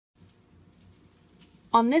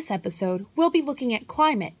On this episode, we'll be looking at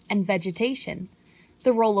climate and vegetation,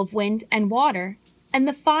 the role of wind and water, and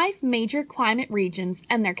the 5 major climate regions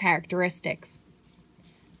and their characteristics.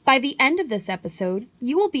 By the end of this episode,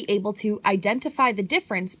 you will be able to identify the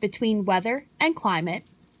difference between weather and climate,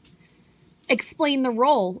 explain the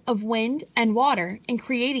role of wind and water in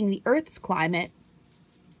creating the Earth's climate,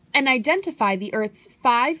 and identify the Earth's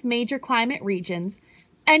 5 major climate regions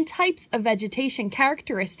and types of vegetation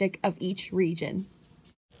characteristic of each region.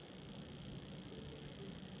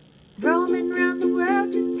 Roaming around the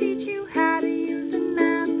world to teach you how to use a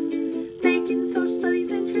map. Making social studies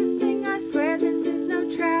interesting, I swear this is no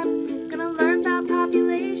trap. Gonna learn about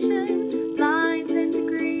population, lines and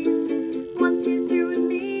degrees. Once you're through with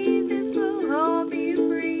me, this will all be a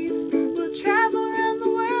breeze. We'll travel around the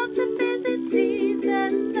world to visit seas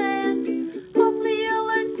and land. Hopefully you'll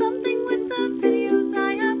learn something with the videos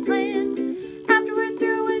I have planned. After we're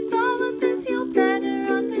through with all of this, you'll better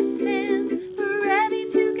understand. We're ready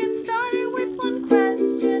to get started with one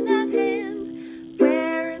question at hand.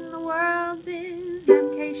 Where in the world is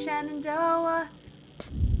Shenandoah?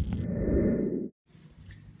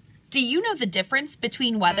 Do you know the difference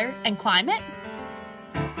between weather and climate?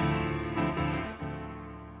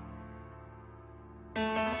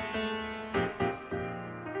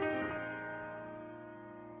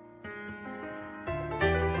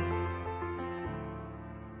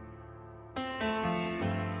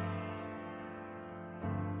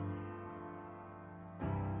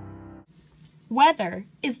 Weather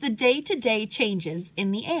is the day-to-day changes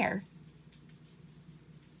in the air.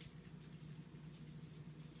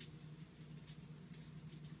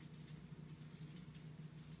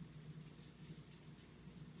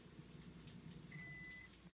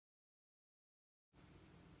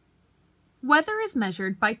 Weather is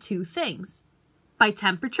measured by 2 things, by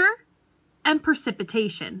temperature and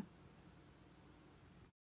precipitation.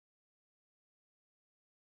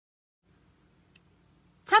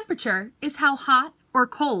 Temperature is how hot or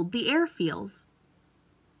cold the air feels.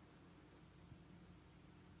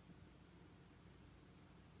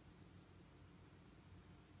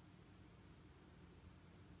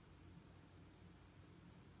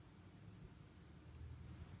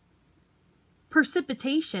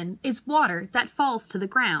 Precipitation is water that falls to the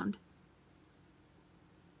ground.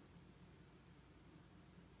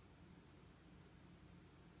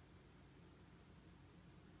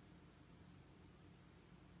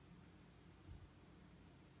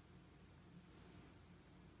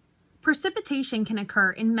 Precipitation can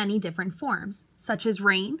occur in many different forms, such as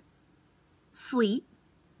rain, sleet,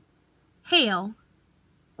 hail,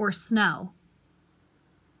 or snow.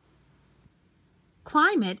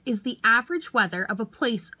 Climate is the average weather of a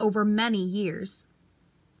place over many years.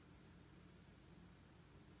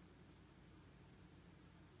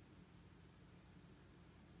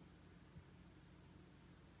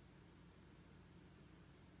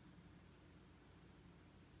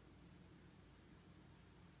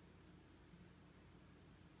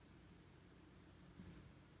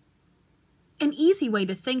 An easy way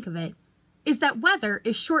to think of it is that weather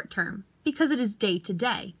is short-term because it is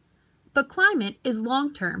day-to-day, but climate is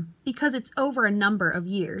long-term because it's over a number of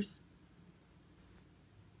years.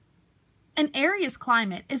 An area's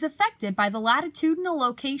climate is affected by the latitudinal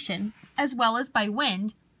location as well as by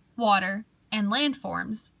wind, water, and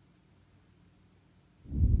landforms.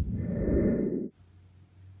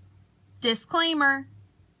 Disclaimer: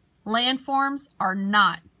 landforms are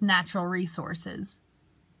not natural resources.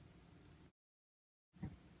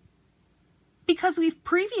 Because we've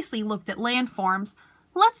previously looked at landforms,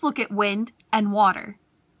 let's look at wind and water.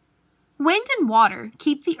 Wind and water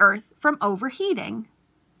keep the earth from overheating.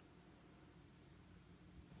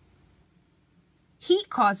 Heat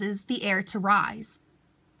causes the air to rise,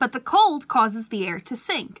 but the cold causes the air to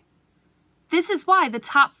sink. This is why the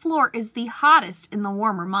top floor is the hottest in the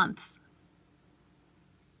warmer months.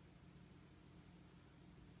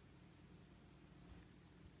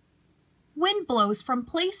 Wind blows from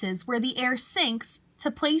places where the air sinks to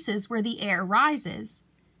places where the air rises.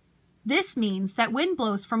 This means that wind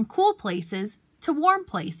blows from cool places to warm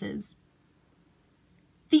places.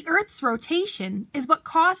 The Earth's rotation is what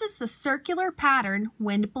causes the circular pattern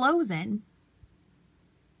wind blows in.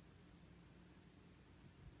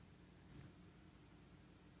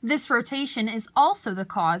 This rotation is also the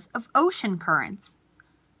cause of ocean currents.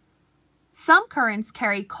 Some currents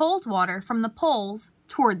carry cold water from the poles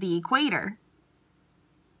toward the equator.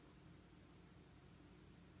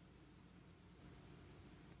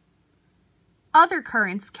 Other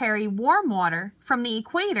currents carry warm water from the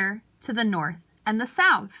equator to the north and the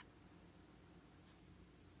south.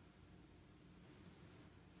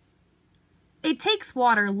 A It takes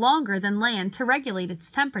water longer than land to regulate its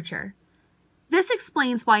temperature. This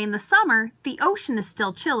explains why in the summer the ocean is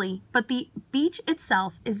still chilly, but the beach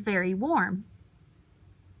itself is very warm.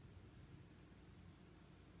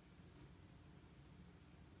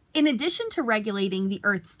 In addition to regulating the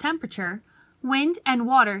Earth's temperature, wind and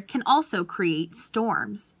water can also create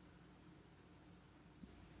storms.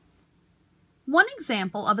 One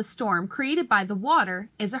example of a storm created by the water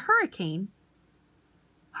is a hurricane.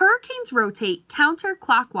 Hurricanes rotate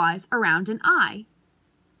counterclockwise around an eye.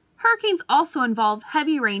 Hurricanes also involve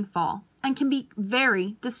heavy rainfall and can be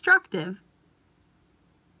very destructive.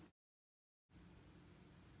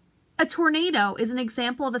 A tornado is an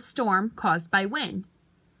example of a storm caused by wind.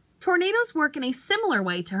 Tornadoes work in a similar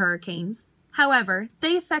way to hurricanes. However,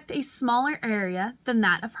 they affect a smaller area than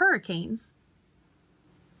that of hurricanes.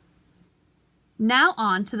 Now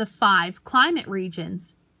on to the 5 climate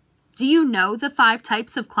regions. Do you know the 5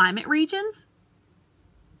 types of climate regions?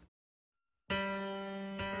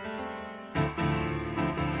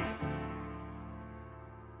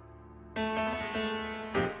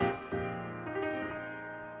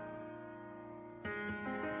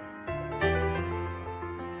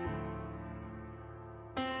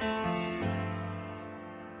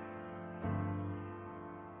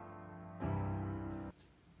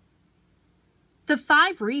 The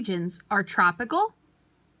 5 regions are tropical,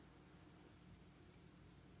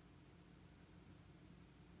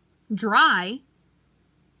 dry,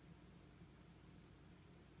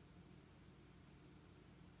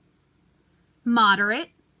 moderate,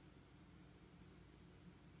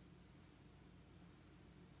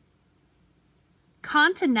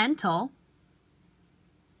 continental,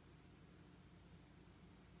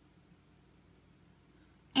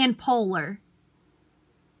 and polar.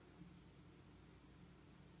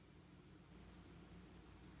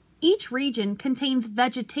 Each region contains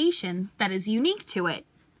vegetation that is unique to it.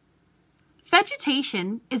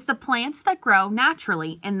 Vegetation is the plants that grow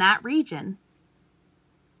naturally in that region.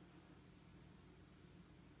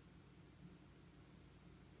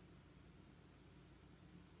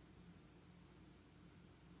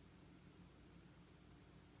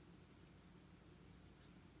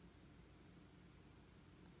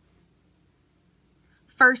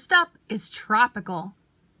 First up is tropical.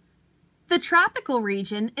 The tropical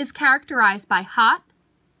region is characterized by hot,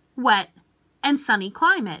 wet, and sunny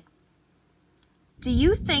climate. Do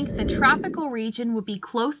you think the tropical region would be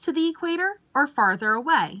close to the equator or farther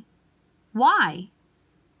away? Why?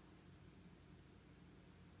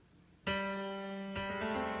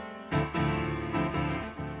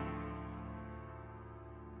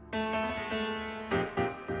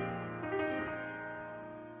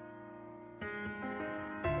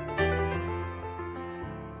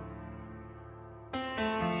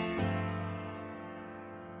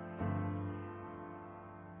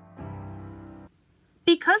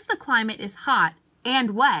 Because the climate is hot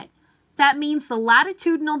and wet, that means the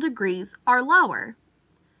latitudinal degrees are lower.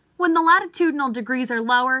 When the latitudinal degrees are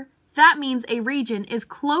lower, that means a region is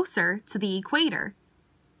closer to the equator.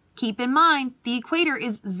 Keep in mind, the equator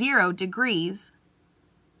is 0 degrees.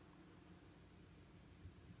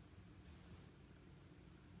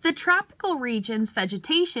 The tropical region's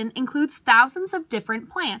vegetation includes thousands of different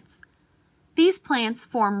plants. These plants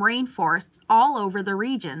form rainforests all over the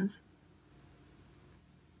regions.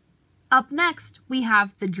 Up next, we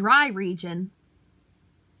have the dry region.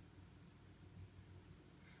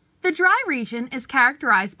 The dry region is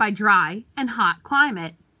characterized by dry and hot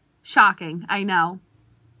climate. Shocking, I know.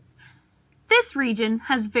 This region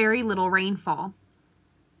has very little rainfall.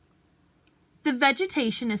 The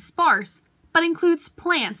vegetation is sparse, but includes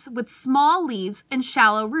plants with small leaves and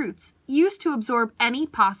shallow roots used to absorb any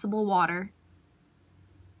possible water.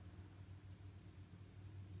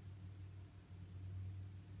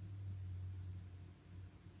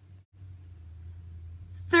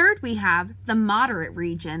 Third, we have the moderate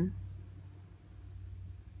region.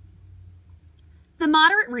 The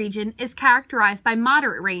moderate region is characterized by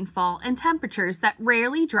moderate rainfall and temperatures that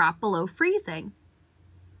rarely drop below freezing.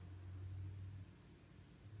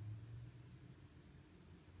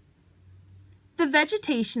 The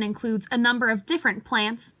vegetation includes a number of different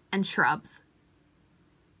plants and shrubs.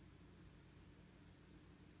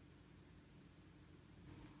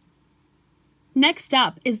 Next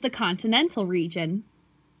up is the continental region.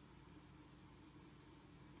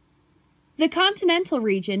 The continental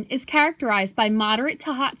region is characterized by moderate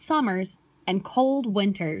to hot summers and cold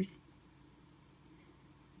winters.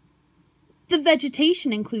 The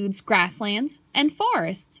vegetation includes grasslands and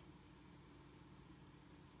forests.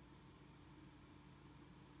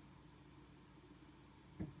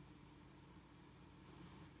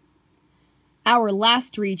 Our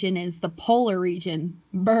last region is the polar region.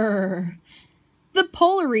 Brr. The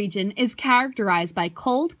polar region is characterized by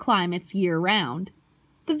cold climates year-round.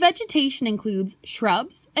 The vegetation includes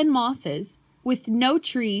shrubs and mosses, with no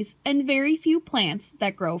trees and very few plants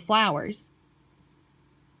that grow flowers.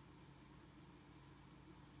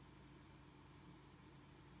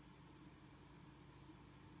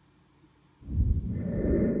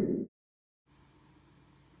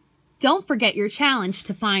 Don't forget your challenge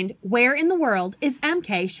to find where in the world is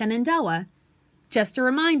MK Shenandoah. Just a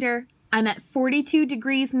reminder, I'm at 42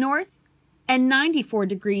 degrees north and 94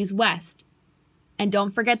 degrees west. And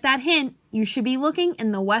don't forget that hint, you should be looking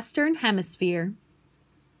in the Western Hemisphere.